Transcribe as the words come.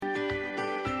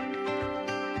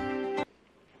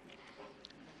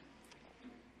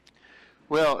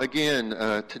Well, again,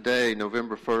 today,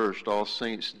 November 1st, All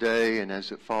Saints' Day, and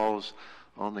as it falls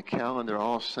on the calendar,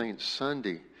 All Saints'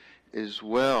 Sunday as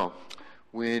well,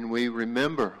 when we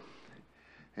remember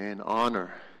and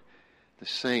honor the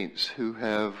saints who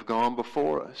have gone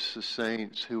before us, the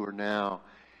saints who are now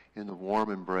in the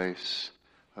warm embrace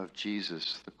of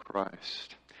Jesus the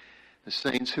Christ, the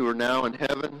saints who are now in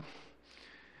heaven,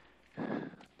 the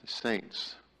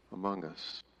saints among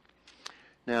us.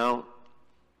 Now,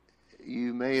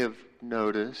 you may have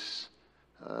noticed,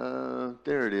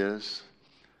 there it is,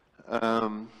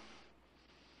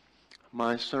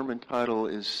 my sermon title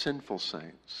is Sinful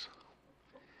Saints,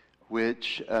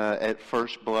 which at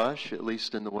first blush, at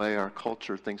least in the way our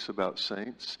culture thinks about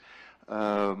saints,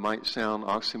 might sound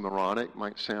oxymoronic,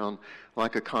 might sound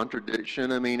like a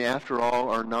contradiction. I mean, after all,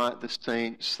 are not the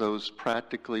saints those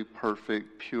practically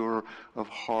perfect, pure of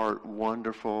heart,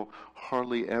 wonderful,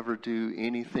 hardly ever do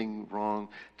anything wrong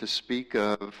to speak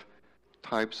of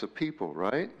types of people,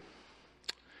 right?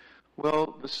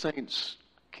 Well, the saints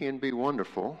can be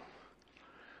wonderful,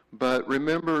 but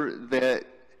remember that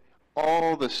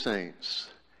all the saints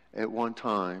at one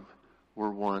time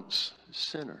were once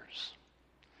sinners.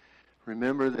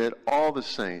 Remember that all the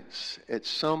saints at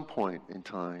some point in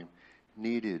time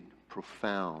needed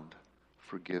profound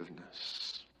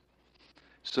forgiveness.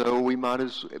 So we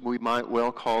might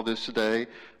well call this day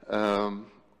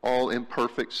All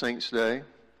Imperfect Saints' Day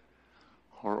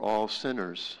or All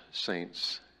Sinners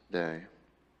Saints' Day.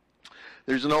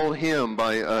 There's an old hymn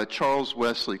by Charles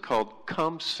Wesley called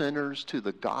Come Sinners to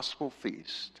the Gospel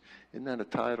Feast. Isn't that a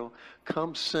title?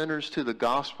 Come Sinners to the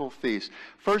Gospel Feast.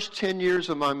 First 10 years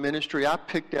of my ministry, I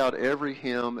picked out every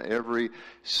hymn every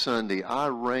Sunday. I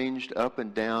ranged up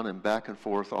and down and back and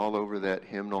forth all over that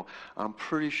hymnal. I'm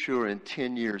pretty sure in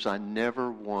 10 years I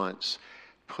never once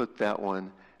put that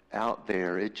one out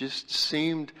there. It just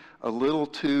seemed a little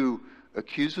too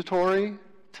accusatory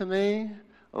to me,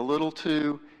 a little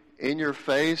too in your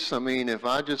face. I mean, if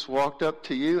I just walked up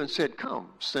to you and said, "Come,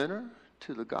 sinner,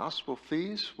 to the gospel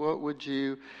feast," what would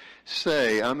you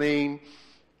say? I mean,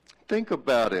 think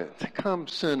about it. Come,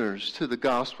 sinners, to the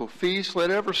gospel feast. Let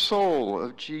every soul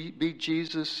be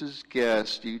Jesus'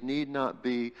 guest. You need not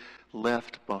be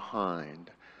left behind.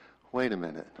 Wait a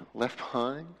minute. Left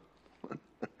behind?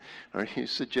 Are you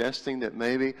suggesting that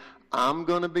maybe I'm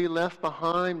going to be left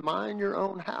behind? Mind your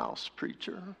own house,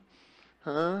 preacher.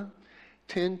 Huh?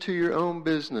 Tend to your own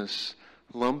business,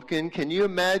 Lumpkin. Can you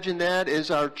imagine that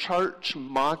as our church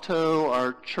motto,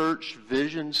 our church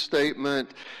vision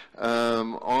statement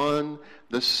on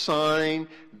the sign?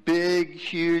 Big,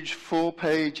 huge,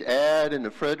 full-page ad in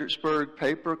the Fredericksburg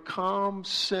paper. Come,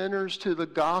 sinners, to the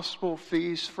gospel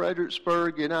feast,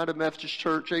 Fredericksburg, United Methodist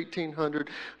Church, 1800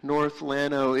 North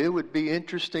Llano. It would be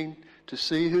interesting to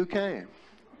see who came.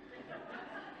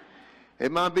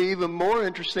 It might be even more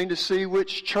interesting to see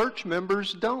which church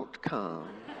members don't come.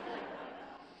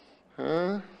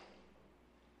 Huh?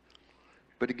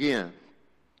 But again,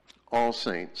 all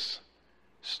saints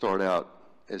start out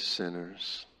as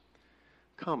sinners.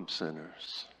 Come,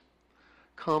 sinners.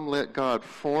 Come, let God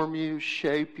form you,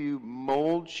 shape you,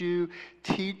 mold you,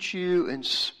 teach you,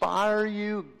 inspire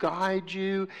you, guide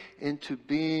you into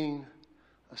being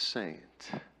a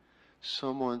saint.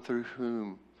 Someone through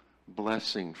whom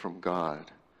blessing from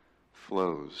God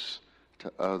flows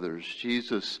to others.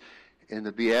 Jesus in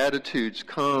the Beatitudes,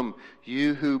 come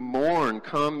you who mourn,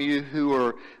 come you who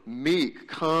are meek,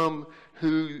 come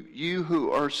you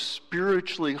who are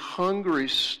spiritually hungry,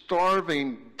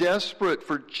 starving, desperate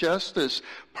for justice,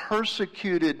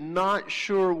 persecuted, not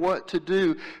sure what to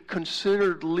do,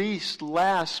 considered least,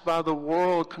 last by the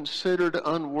world, considered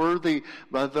unworthy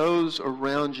by those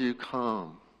around you.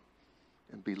 Come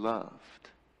and be loved.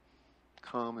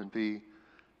 Come and be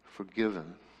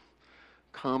forgiven.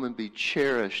 Come and be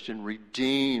cherished and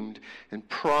redeemed and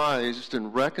prized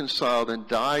and reconciled and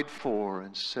died for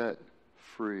and set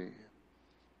free.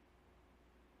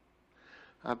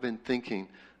 I've been thinking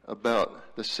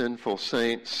about the sinful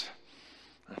saints.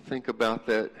 I think about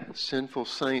that sinful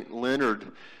Saint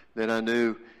Leonard that I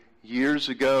knew years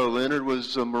ago. Leonard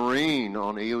was a Marine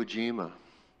on Iwo Jima,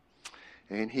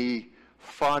 and he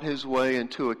fought his way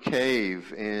into a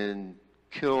cave and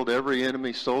killed every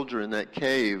enemy soldier in that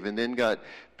cave, and then got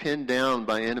pinned down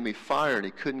by enemy fire, and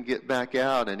he couldn't get back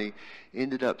out, and he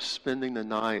ended up spending the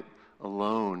night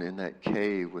alone in that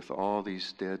cave with all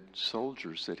these dead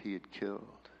soldiers that he had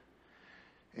killed.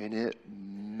 And it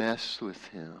messed with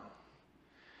him.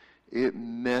 It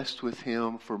messed with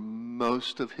him for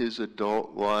most of his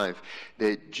adult life.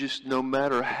 That just no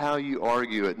matter how you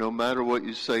argue it, no matter what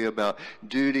you say about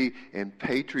duty and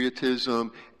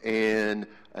patriotism and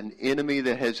an enemy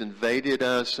that has invaded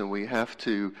us and we have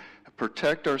to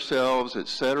protect ourselves,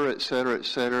 etc., etc.,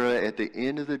 etc. At the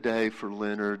end of the day, for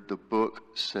Leonard, the book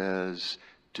says,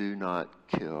 do not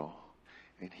kill.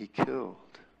 And he killed.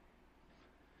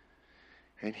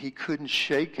 And he couldn't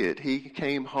shake it. He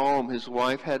came home. His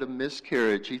wife had a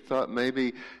miscarriage. He thought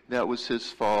maybe that was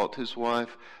his fault. His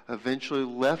wife eventually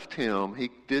left him. He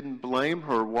didn't blame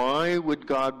her. Why would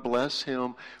God bless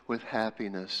him with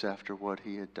happiness after what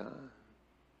he had done?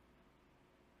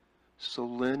 So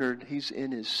Leonard, he's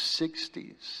in his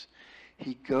 60s.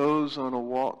 He goes on a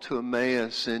walk to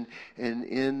Emmaus, and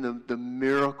in the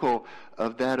miracle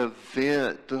of that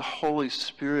event, the Holy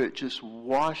Spirit just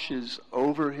washes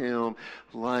over him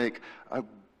like a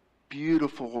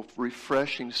beautiful,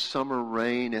 refreshing summer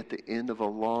rain at the end of a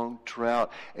long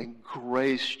drought. And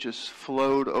grace just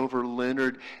flowed over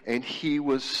Leonard, and he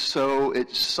was so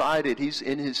excited. He's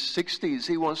in his 60s.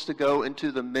 He wants to go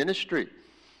into the ministry.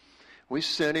 We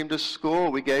sent him to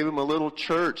school. We gave him a little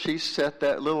church. He set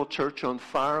that little church on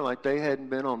fire like they hadn't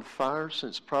been on fire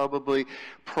since probably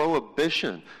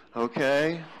Prohibition,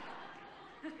 okay?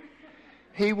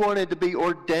 He wanted to be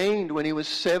ordained when he was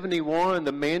 71.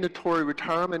 The mandatory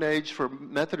retirement age for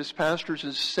Methodist pastors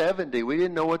is 70. We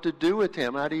didn't know what to do with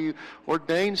him. How do you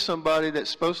ordain somebody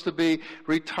that's supposed to be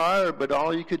retired, but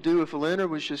all you could do with Leonard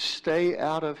was just stay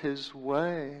out of his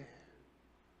way?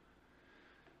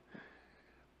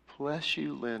 Bless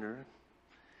you, Leonard,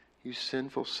 you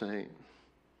sinful saint,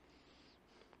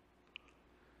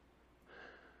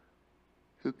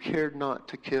 who cared not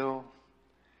to kill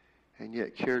and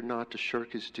yet cared not to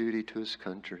shirk his duty to his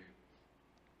country.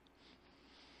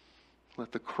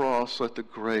 Let the cross, let the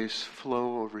grace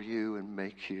flow over you and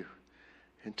make you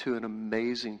into an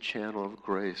amazing channel of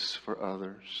grace for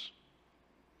others.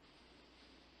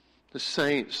 The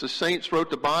saints wrote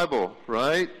the Bible,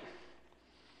 right?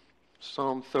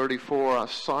 Psalm 34, I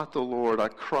sought the Lord, I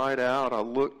cried out, I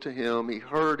looked to him, he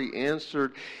heard, he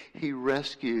answered, he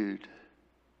rescued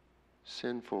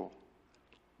sinful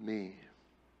me.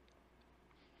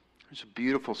 There's a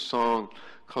beautiful song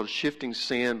called Shifting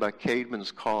Sand by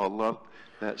Caedmon's Call. I love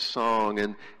that song.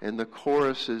 And the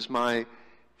chorus is, my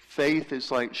faith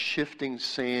is like shifting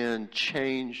sand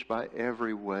changed by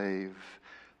every wave.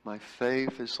 My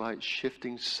faith is like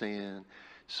shifting sand,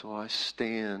 so I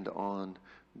stand on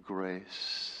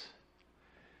grace.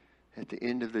 At the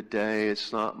end of the day,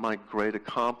 it's not my great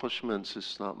accomplishments,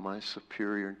 it's not my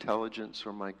superior intelligence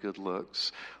or my good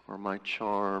looks or my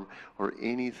charm or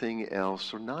anything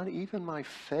else, or not even my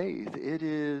faith. It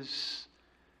is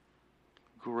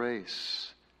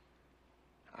grace.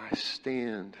 I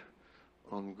stand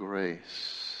on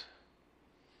grace.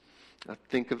 I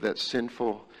think of that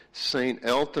sinful Saint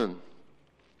Elton.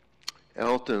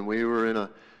 Elton, we were in a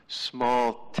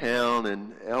small town,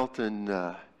 and Elton,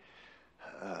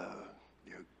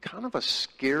 kind of a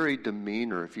scary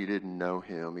demeanor if you didn't know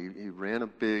him. He ran a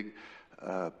big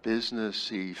business.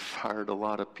 He fired a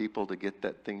lot of people to get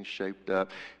that thing shaped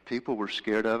up. People were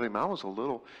scared of him. I was a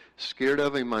little scared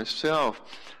of him myself.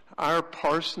 Our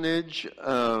parsonage,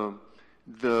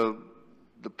 the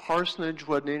parsonage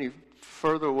wasn't any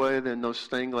further away than those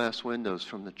stained glass windows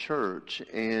from the church,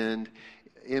 and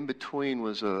in between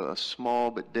was a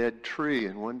small but dead tree.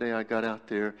 And one day I got out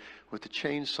there with a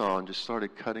chainsaw and just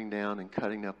started cutting down and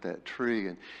cutting up that tree.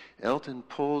 And Elton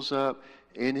pulls up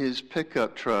in his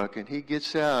pickup truck, and he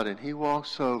gets out and he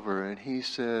walks over and he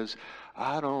says,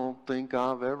 I don't think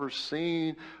I've ever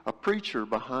seen a preacher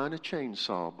behind a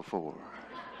chainsaw before.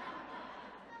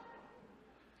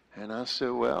 And I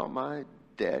said, well, my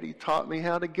daddy taught me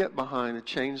how to get behind a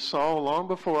chainsaw long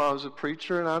before I was a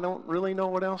preacher, and I don't really know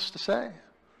what else to say.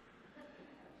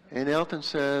 And Elton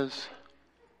says,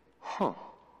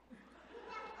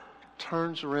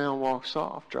 turns around, walks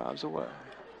off, drives away.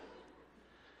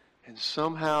 And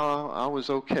somehow I was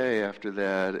okay after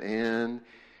that, and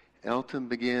Elton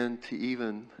began to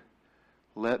even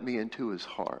let me into his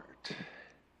heart.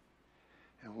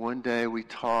 And one day we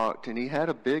talked, and he had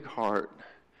a big heart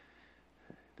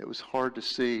that was hard to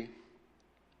see.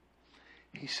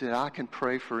 He said, I can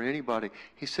pray for anybody.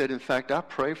 He said, in fact, I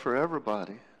pray for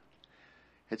everybody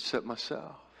except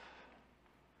myself.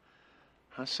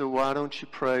 I said, why don't you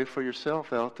pray for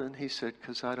yourself, Elton? He said,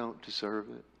 because I don't deserve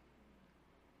it.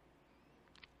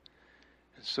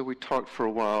 And so we talked for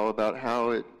a while about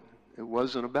how it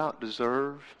wasn't about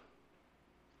deserve.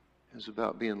 It was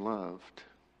about being loved.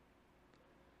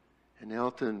 And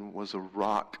Elton was a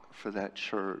rock for that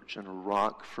church and a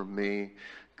rock for me.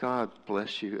 God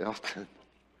bless you, Elton,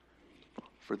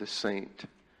 for the saint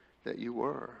that you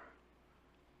were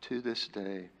to this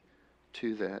day,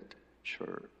 to that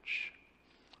church.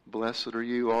 Blessed are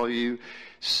you, all you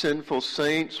sinful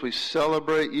saints. We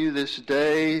celebrate you this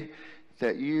day,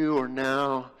 that you are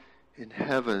now in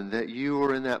heaven, that you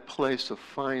are in that place of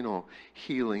final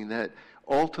healing, that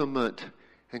ultimate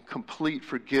and complete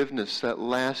forgiveness, that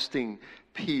lasting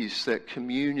peace, that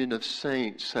communion of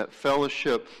saints, that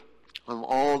fellowship of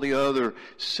all the other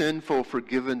sinful,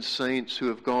 forgiven saints who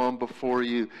have gone before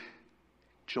you.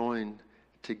 Join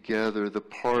together, the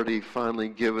party finally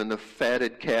given, the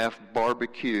fatted calf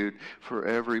barbecued for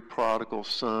every prodigal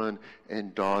son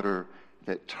and daughter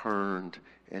that turned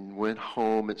and went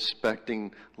home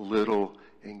expecting little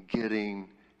and getting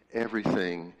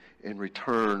everything in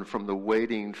return from the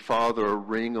waiting Father. A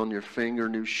ring on your finger,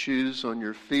 new shoes on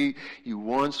your feet. You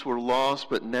once were lost,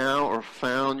 but now are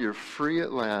found. You're free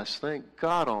at last. Thank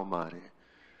God Almighty.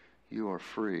 You are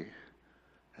free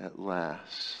at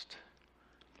last.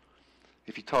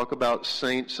 If you talk about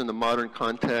saints in the modern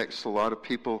context, a lot of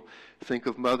people think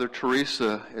of Mother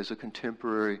Teresa as a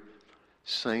contemporary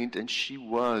saint, and she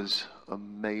was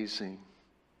amazing.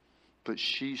 But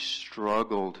she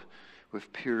struggled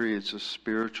with periods of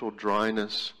spiritual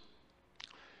dryness.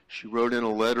 She wrote in a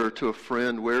letter to a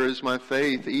friend, "Where is my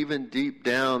faith? Even deep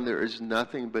down there is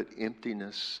nothing but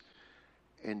emptiness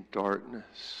and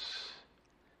darkness."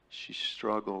 She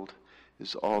struggled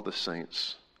as all the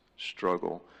saints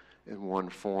struggle in one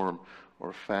form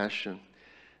or fashion.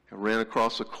 I ran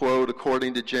across a quote,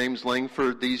 according to James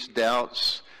Langford, these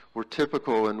doubts were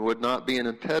typical and would not be an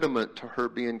impediment to her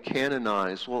being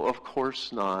canonized. Well, of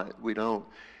course not. We don't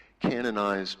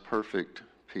canonize perfect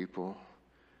people.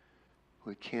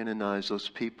 We canonize those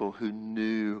people who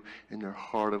knew in their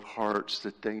heart of hearts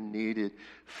that they needed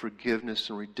forgiveness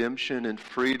and redemption and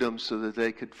freedom so that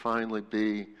they could finally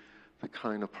be the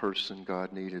kind of person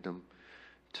God needed them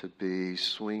to be.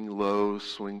 Swing low,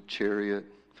 swing chariot.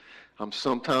 I'm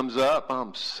sometimes up,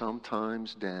 I'm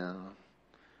sometimes down,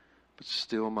 but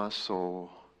still my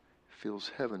soul feels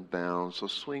heaven bound. So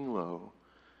swing low,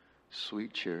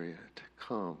 sweet chariot,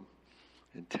 come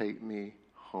and take me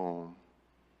home.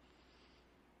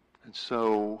 And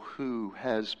so, who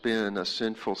has been a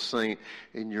sinful saint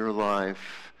in your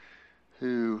life?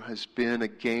 Who has been a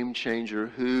game changer?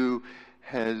 Who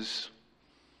has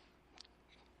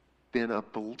been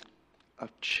a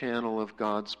channel of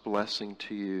God's blessing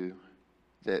to you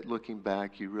that looking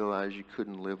back you realize you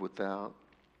couldn't live without?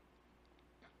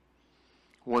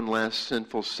 One last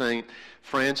sinful saint.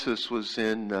 Francis was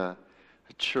in a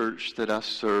church that I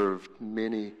served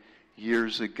many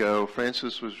years ago.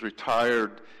 Francis was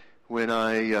retired when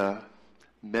I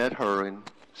met her and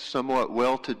somewhat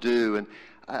well-to-do. And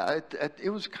it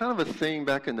was kind of a thing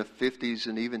back in the 50s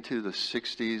and even to the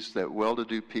 60s that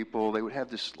well-to-do people, they would have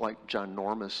this like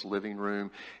ginormous living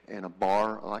room and a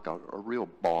bar, like a real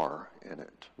bar in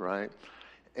it, right?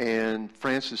 And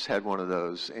Frances had one of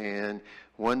those. And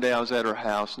one day I was at her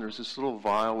house and there's this little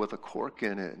vial with a cork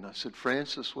in it. And I said,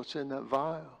 "Frances, what's in that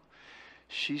vial?"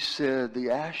 She said, "The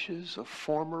ashes of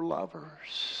former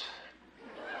lovers."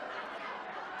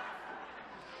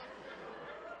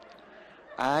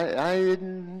 I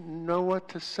didn't know what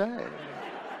to say.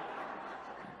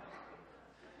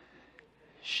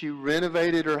 She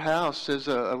renovated her house as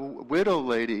a widow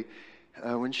lady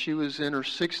when she was in her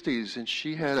 60s, and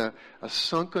she had a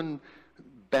sunken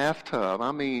bathtub,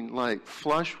 I mean, like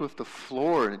flush with the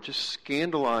floor, and it just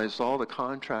scandalized all the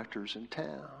contractors in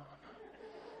town.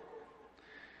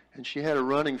 And she had a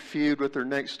running feud with her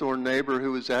next door neighbor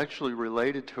who was actually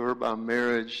related to her by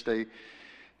marriage. They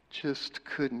just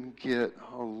couldn't get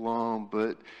along,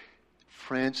 but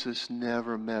Frances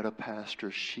never met a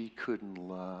pastor she couldn't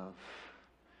love.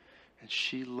 And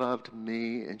she loved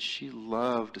me, and she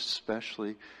loved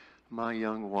especially my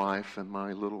young wife and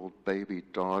my little baby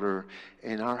daughter.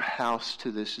 And our house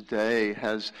to this day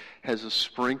has a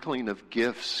sprinkling of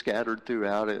gifts scattered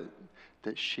throughout it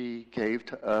that she gave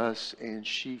to us, and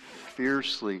she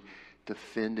fiercely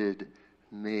defended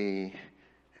me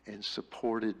and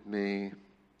supported me.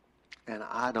 And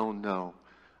I don't know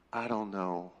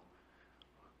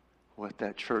what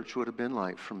that church would have been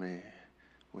like for me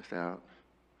without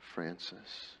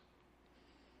Frances.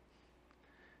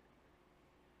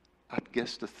 I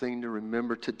guess the thing to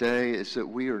remember today is that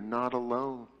we are not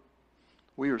alone.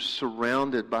 We are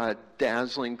surrounded by a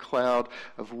dazzling cloud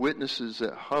of witnesses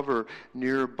that hover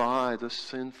nearby, the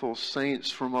sinful saints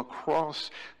from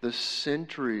across the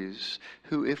centuries,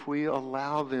 who, if we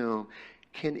allow them,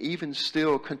 can even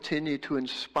still continue to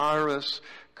inspire us,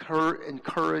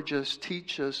 encourage us,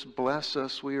 teach us, bless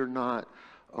us. We are not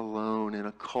alone. In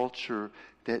a culture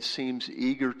that seems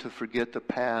eager to forget the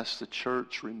past, the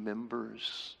church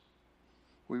remembers.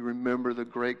 We remember the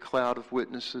great cloud of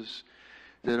witnesses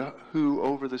who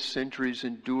over the centuries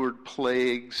endured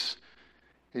plagues,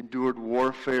 endured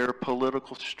warfare,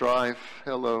 political strife,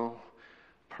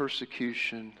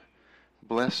 persecution.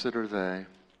 Blessed are they,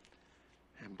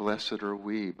 and blessed are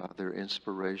we by their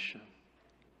inspiration.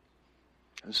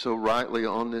 And so rightly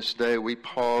on this day, we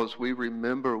pause, we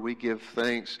remember, we give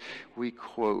thanks, we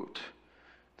quote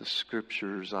the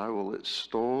Scriptures. I will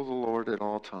extol the Lord at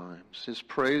all times. His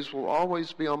praise will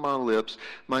always be on my lips.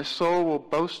 My soul will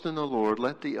boast in the Lord.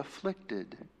 Let the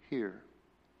afflicted hear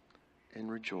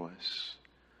and rejoice.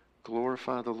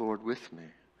 Glorify the Lord with me.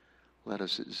 Let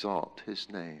us exalt his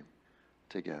name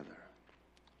together.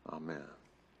 Amen.